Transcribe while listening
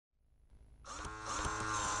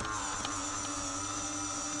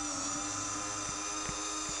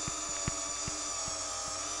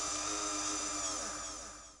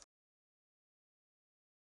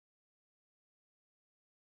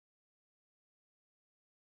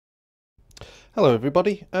Hello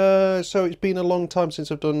everybody, so it's been a long time since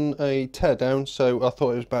I've done a teardown, so I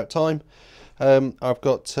thought it was about time. I've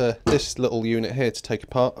got this little unit here to take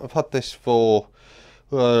apart. I've had this for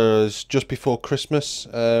just before Christmas.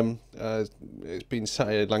 It's been sat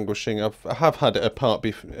here languishing. I have had it apart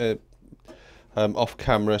off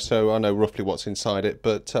camera, so I know roughly what's inside it,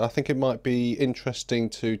 but I think it might be interesting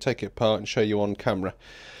to take it apart and show you on camera.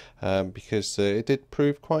 Because it did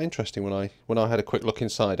prove quite interesting when I had a quick look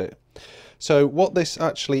inside it. So what this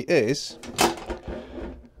actually is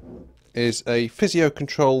a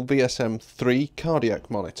PhysioControl VSM3 cardiac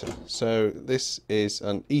monitor. So this is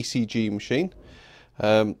an ECG machine,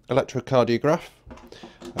 electrocardiograph.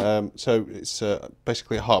 So it's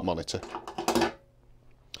basically a heart monitor.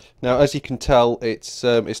 Now, as you can tell, it's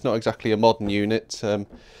not exactly a modern unit.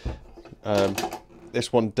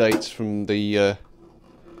 This one dates from the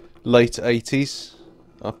late 80s.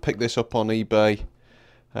 I picked this up on eBay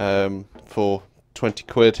for 20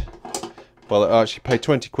 quid. Well, I actually paid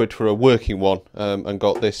 20 quid for a working one and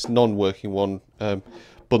got this non-working one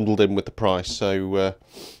bundled in with the price, so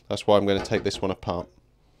that's why I'm going to take this one apart.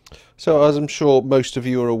 So, as I'm sure most of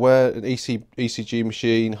you are aware, an ECG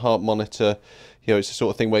machine, heart monitor, you know, it's the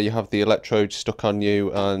sort of thing where you have the electrode stuck on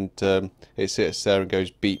you and it sits there and goes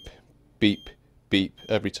beep, beep, beep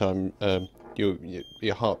every time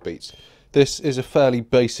your heart beats. This is a fairly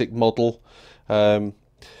basic model.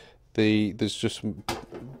 There's just some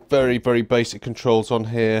very basic controls on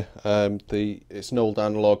here. It's an old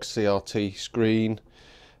analog CRT screen.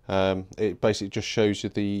 It basically just shows you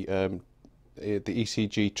the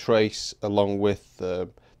ECG trace along with the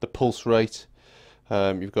pulse rate.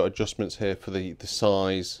 You've got adjustments here for the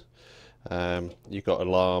size. You've got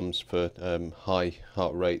alarms for high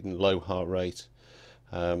heart rate and low heart rate.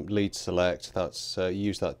 Lead select, that's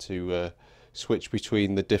use that to switch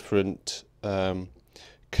between the different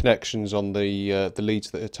connections on the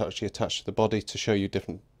leads that are actually attached to the body to show you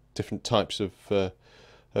different types of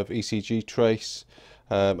ECG trace,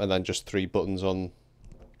 and then just 3 buttons on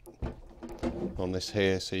this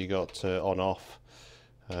here. So you got on off,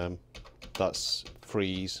 that's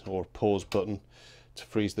freeze or pause button to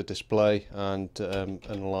freeze the display, and an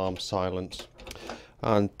alarm silence.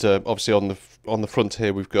 And obviously on the front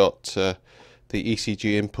here we've got the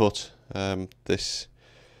ECG input.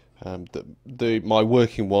 My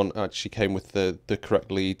working one actually came with the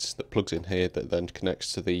correct leads that plugs in here, that then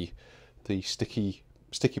connects to the sticky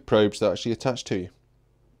probes that actually attach to you.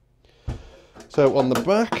 So on the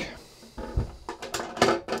back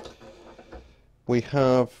we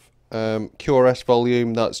have QRS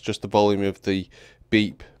volume. That's just the volume of the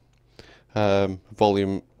beep,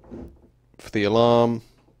 volume for the alarm,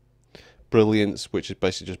 brilliance, which is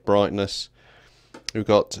basically just brightness. We've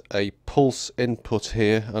got a pulse input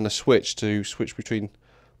here and a switch to switch between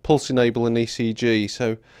pulse enable and ECG.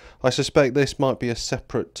 So I suspect this might be a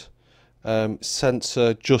separate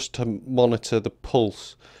sensor just to monitor the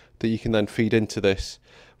pulse that you can then feed into this,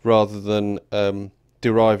 rather than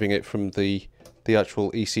deriving it from the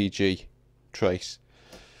actual ECG trace.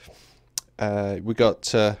 We've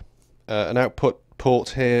got an output port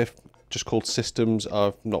here, just called systems.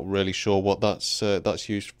 I'm not really sure what that's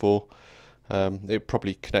used for. It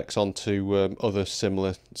probably connects onto other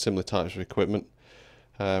similar types of equipment.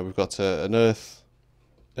 We've got an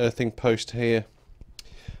earthing post here.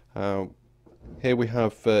 Here we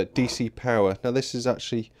have DC power. Now this is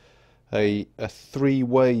actually a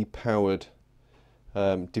 3-way powered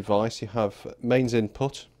device. You have mains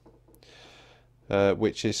input,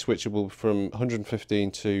 which is switchable from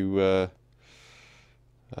 115 to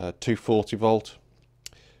 240 volt.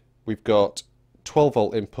 We've got 12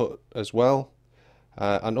 volt input as well,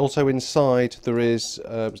 and also inside there is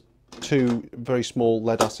 2 very small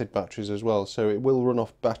lead acid batteries as well, so it will run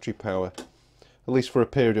off battery power, at least for a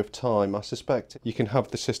period of time. I suspect you can have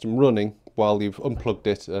the system running while you've unplugged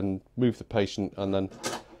it and moved the patient and then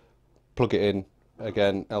plug it in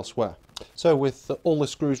again elsewhere. So with all the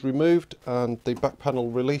screws removed and the back panel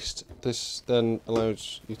released, this then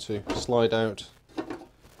allows you to slide out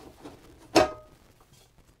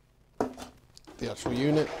the actual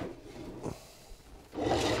unit.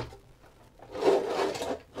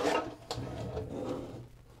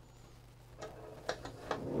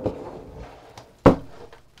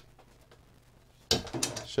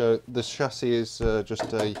 So this chassis is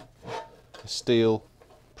just a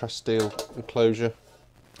pressed steel enclosure.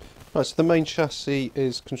 Right, so the main chassis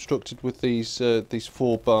is constructed with these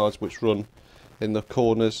 4 bars which run in the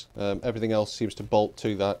corners. Everything else seems to bolt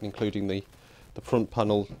to that, including the front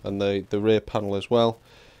panel and the rear panel as well.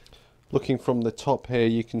 Looking from the top here,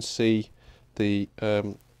 you can see the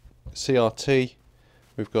CRT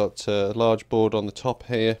We've got a large board on the top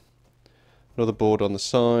here, another board on the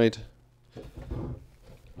side,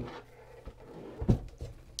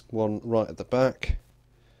 one right at the back.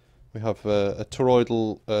 We have a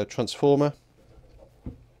toroidal transformer.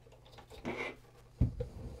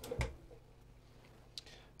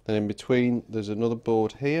 Then in between there's another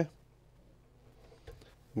board here.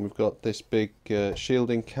 And we've got this big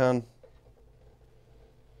shielding can,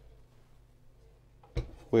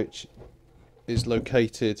 which is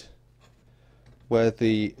located where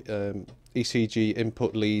the ECG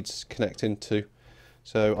input leads connect into.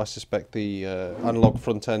 So I suspect the analog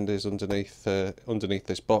front end is underneath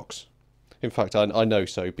this box. In fact, I know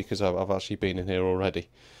so because I've actually been in here already.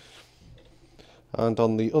 And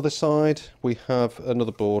on the other side we have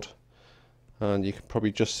another board, and you can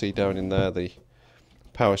probably just see down in there the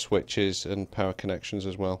power switches and power connections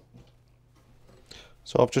as well.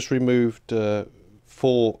 So I've just removed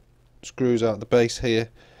 4 screws out of the base here.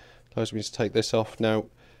 Allows me to take this off. Now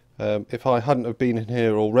if I hadn't have been in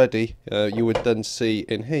here already, you would then see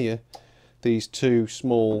in here these 2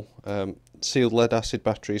 small sealed lead acid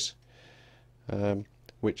batteries,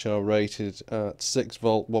 which are rated at 6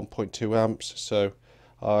 volt 1.2 amps. So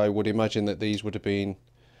I would imagine that these would have been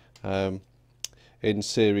in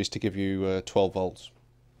series to give you 12 volts.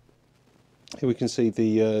 Here we can see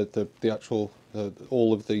the actual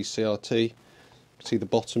all of the CRT. You can see the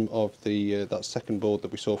bottom of the that second board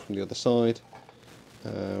that we saw from the other side.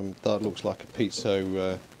 That looks like a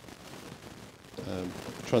piezo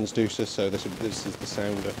transducer, so this is the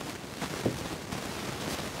sounder.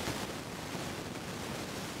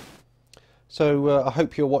 So I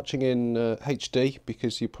hope you're watching in HD,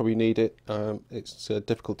 because you probably need it. It's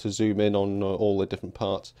difficult to zoom in on all the different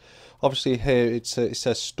parts. Obviously here it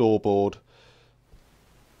says store board.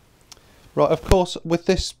 Right, of course, with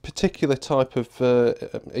this particular type of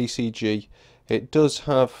ECG, it does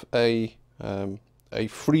have a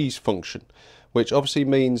freeze function, which obviously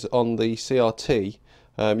means on the CRT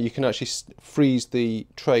you can actually freeze the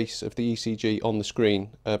trace of the ECG on the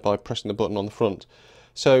screen by pressing the button on the front.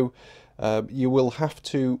 So you will have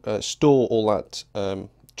to store all that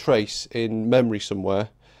trace in memory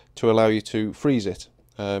somewhere to allow you to freeze it.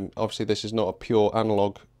 Obviously this is not a pure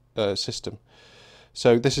analog system.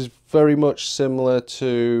 So this is very much similar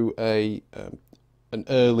to an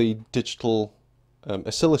early digital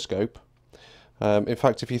oscilloscope. In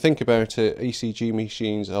fact, if you think about it, ECG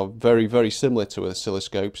machines are very, very similar to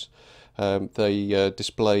oscilloscopes. They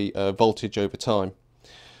display voltage over time.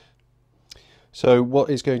 So what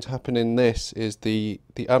is going to happen in this is the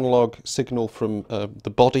analog signal from the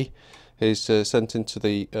body is sent into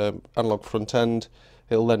the analog front end.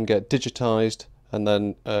 It'll then get digitized and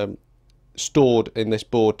then stored in this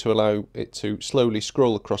board to allow it to slowly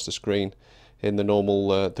scroll across the screen in the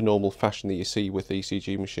normal fashion that you see with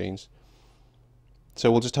ECG machines. So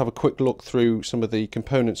we'll just have a quick look through some of the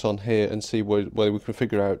components on here and see whether we can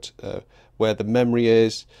figure out where the memory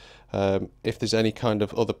is, if there's any kind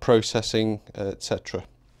of other processing, etc.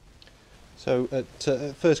 So at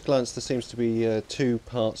first glance there seems to be 2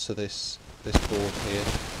 parts to this board here.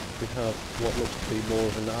 We have what looks to be more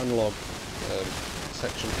of an analog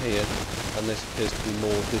section here, and this appears to be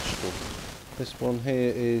more digital. This one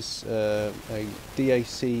here is a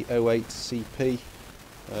DAC08CP,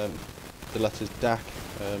 the letters DAC,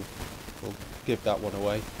 we'll give that one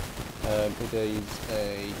away. It is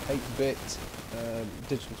a 8-bit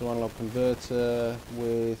digital to analog converter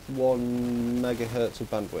with 1 megahertz of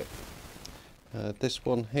bandwidth. This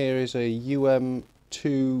one here is a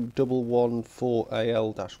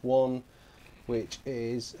UM2114AL-1, which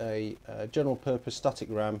is a general purpose static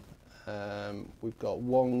RAM. We've got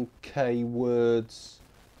 1K words,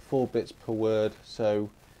 4 bits per word, so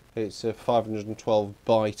it's a 512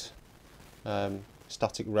 byte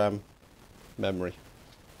static RAM memory.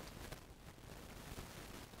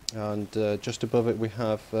 And just above it we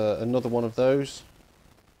have another one of those,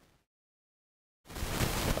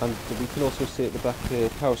 and we can also see at the back here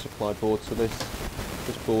power supply board. So this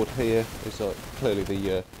board here is clearly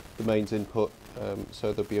the mains input,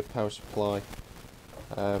 so there'll be a power supply.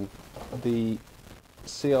 The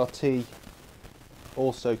CRT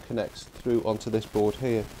also connects through onto this board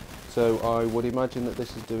here, so I would imagine that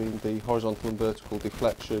this is doing the horizontal and vertical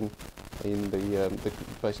deflection in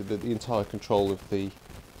basically the entire control of the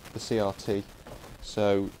CRT.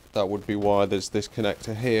 So that would be why there's this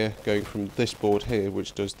connector here going from this board here,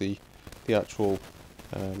 which does the actual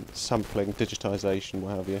sampling, digitization,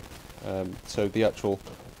 what have you. So the actual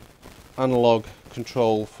analog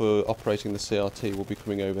control for operating the CRT will be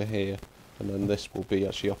coming over here, and then this will be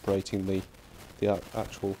actually operating the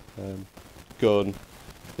actual gun,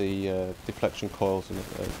 the deflection coils and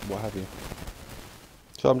what have you.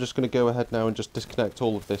 So I'm just going to go ahead now and just disconnect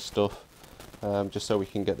all of this stuff, just so we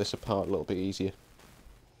can get this apart a little bit easier.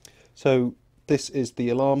 So this is the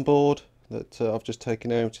alarm board that I've just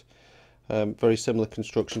taken out. Very similar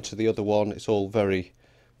construction to the other one. It's all very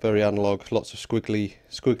analog, lots of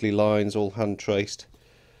squiggly lines, all hand traced,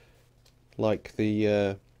 like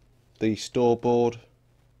the store board.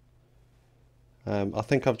 I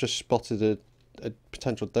think I've just spotted a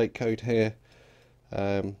potential date code here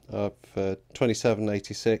of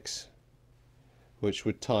 2786, which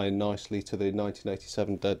would tie in nicely to the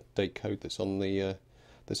 1987 date code that's on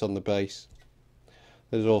the base.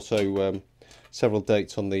 There's also several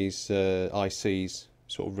dates on these ICs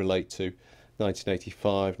sort of relate to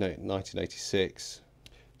 1985, 1986.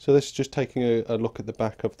 So this is just taking a look at the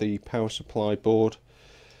back of the power supply board.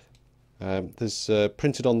 There's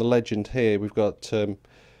printed on the legend here, we've got some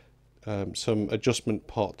adjustment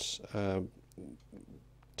pots.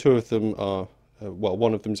 Two of them are, well,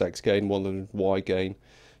 one of them's X gain, one of them's Y gain.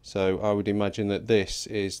 So I would imagine that this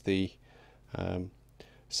is the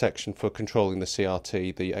section for controlling the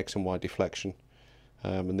CRT, the X and Y deflection,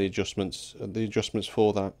 and the adjustments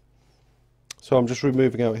for that. So I'm just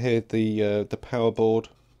removing out here the power board.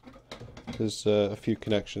 There's a few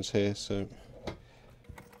connections here, so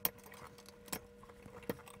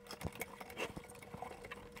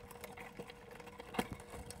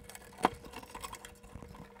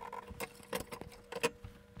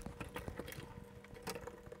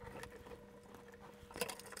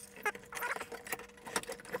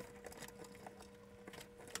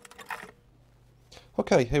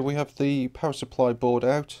okay, here we have the power supply board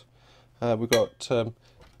out. We've got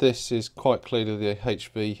this is quite clearly the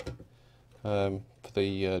HV for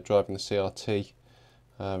the driving the CRT.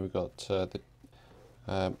 We've got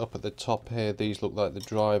up at the top here, these look like the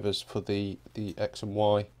drivers for the X and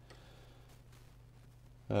Y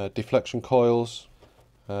deflection coils.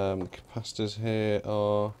 The capacitors here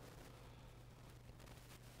are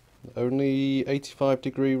only 85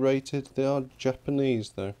 degree rated. They are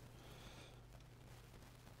Japanese though.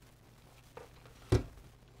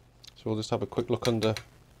 So we'll just have a quick look under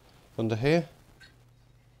here.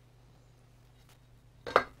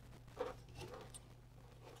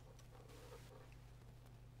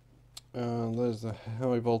 And there's the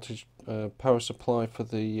high voltage power supply for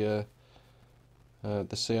the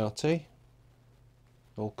CRT,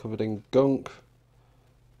 all covered in gunk.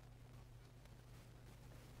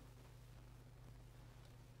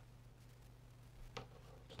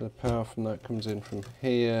 So the power from that comes in from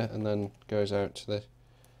here and then goes out to the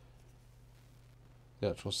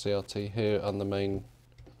actual CRT here, and the main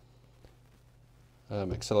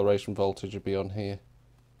acceleration voltage will be on here.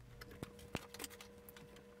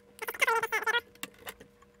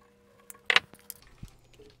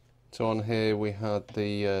 So on here we had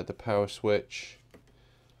the power switch,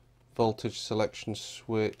 voltage selection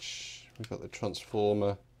switch, we've got the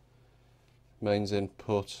transformer, mains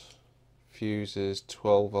input, fuses,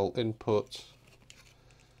 12 volt input,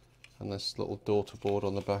 and this little daughter board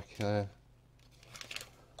on the back there.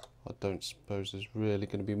 I don't suppose there's really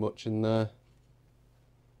going to be much in there.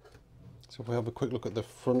 So if we have a quick look at the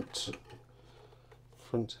front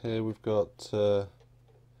here, we've got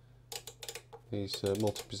these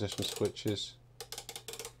multi-position switches.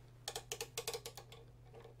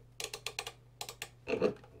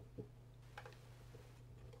 The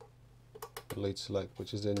lead select,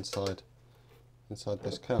 which is inside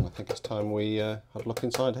this can. I think it's time we have a look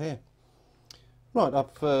inside here. Right,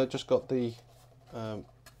 I've just got the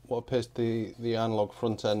what appears to the analog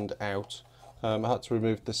front end out. I had to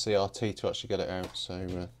remove the CRT to actually get it out,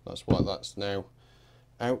 so that's why that's now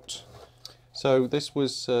out. So this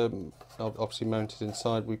was obviously mounted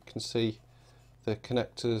inside. We can see the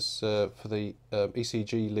connectors for the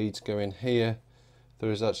ECG leads go in here.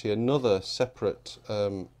 There is actually another separate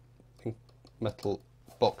metal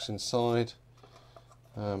box inside.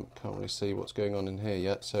 Can't really see what's going on in here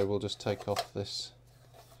yet, so we'll just take off this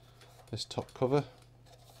top cover.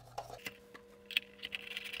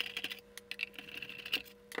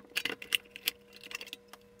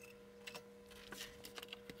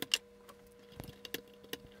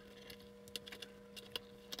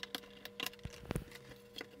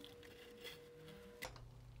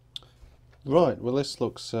 Right, well this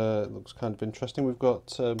looks kind of interesting. We've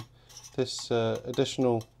got this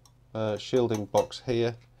additional shielding box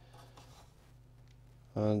here,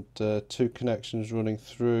 and two connections running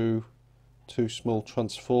through two small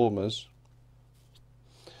transformers.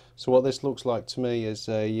 So what this looks like to me is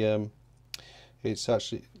it's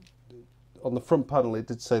actually on the front panel. It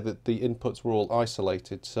did say that the inputs were all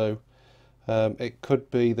isolated, so It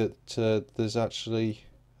could be that there's actually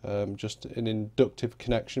just an inductive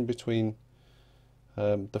connection between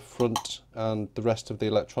the front and the rest of the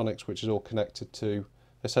electronics, which is all connected to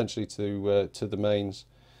essentially to the mains.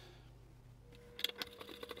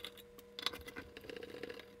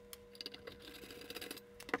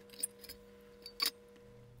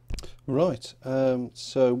 Right,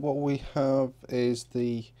 so what we have is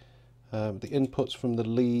the inputs from the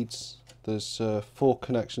leads. There's 4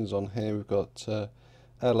 connections on here. We've got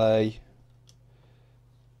LA,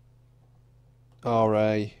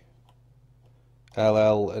 RA,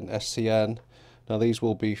 LL and SCN. Now these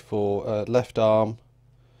will be for left arm,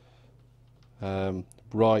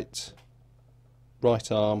 right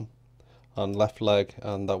arm and left leg,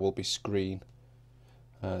 and that will be screen.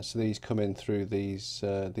 So these come in through these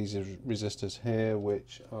resistors here,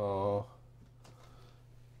 which are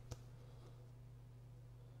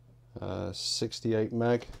 68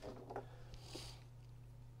 meg.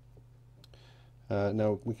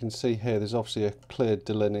 Now we can see here there's obviously a clear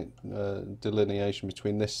delineation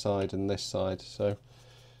between this side and this side, so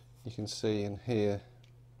you can see in here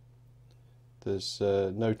there's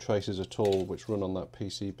no traces at all which run on that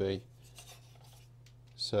PCB.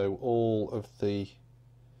 So all of the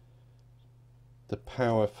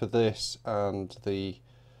power for this and the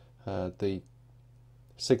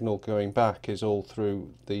signal going back is all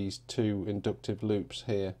through these 2 inductive loops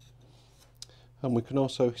here. And we can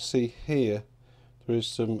also see here there is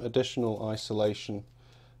some additional isolation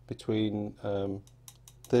between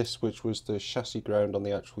this, which was the chassis ground on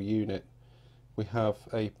the actual unit. We have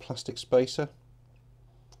a plastic spacer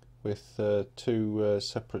with 2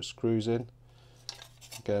 separate screws in,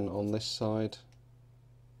 again on this side,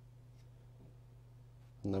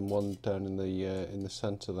 and then one down in the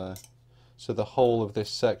centre there. So the whole of this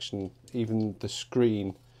section, even the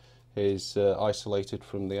screen, is isolated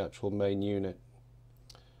from the actual main unit.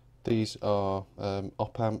 These are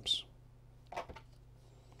op amps,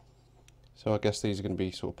 so I guess these are going to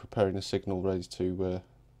be sort of preparing the signal ready to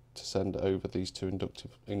send over these 2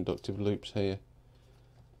 inductive loops here.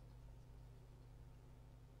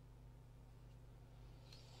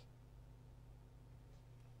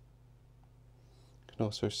 You can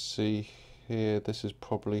also see here this is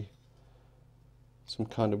probably some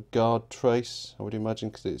kind of guard trace, I would imagine,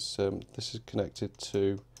 because it's this is connected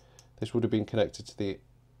to, this would have been connected to the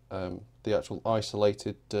actual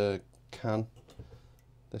isolated can,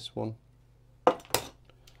 this one.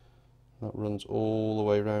 That runs all the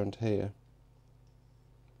way around here.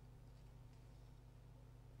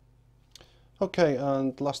 Okay,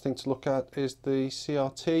 and last thing to look at is the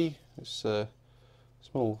CRT. It's a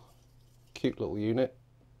small, cute little unit.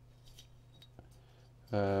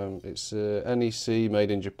 It's NEC,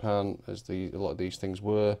 made in Japan, as a lot of these things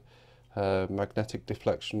were. Magnetic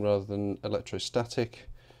deflection rather than electrostatic.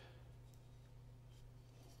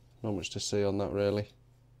 Not much to see on that really.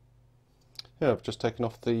 Yeah, I've just taken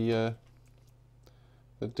off the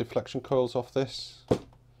deflection coils off this,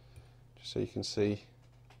 just so you can see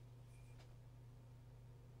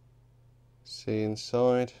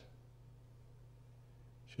inside.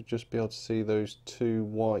 Should just be able to see those 2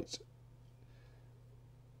 white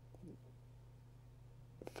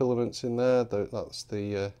filaments in there. That's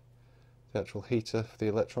the actual heater for the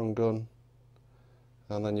electron gun,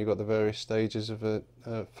 and then you've got the various stages of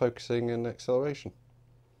focusing and acceleration.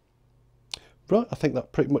 Right, I think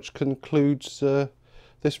that pretty much concludes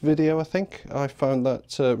this video. I think I found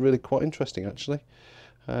that really quite interesting, actually,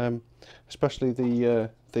 especially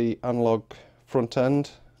the analog front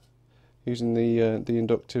end, using the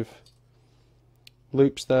inductive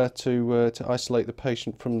loops there to isolate the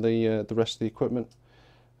patient from the rest of the equipment.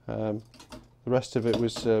 The rest of it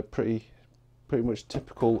was pretty much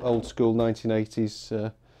typical old school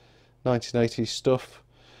 1980s stuff.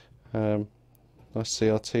 Nice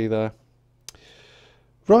CRT there.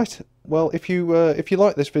 Right, well, if you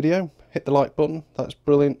like this video, hit the like button. That's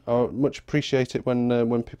brilliant. I much appreciate it when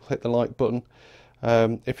people hit the like button.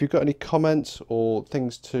 If you've got any comments or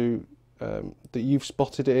things that you've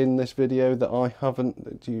spotted in this video that I haven't,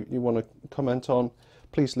 that you want to comment on,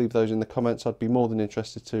 please leave those in the comments. I'd be more than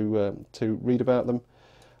interested to read about them.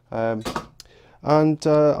 And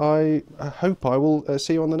I hope I will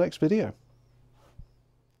see you on the next video.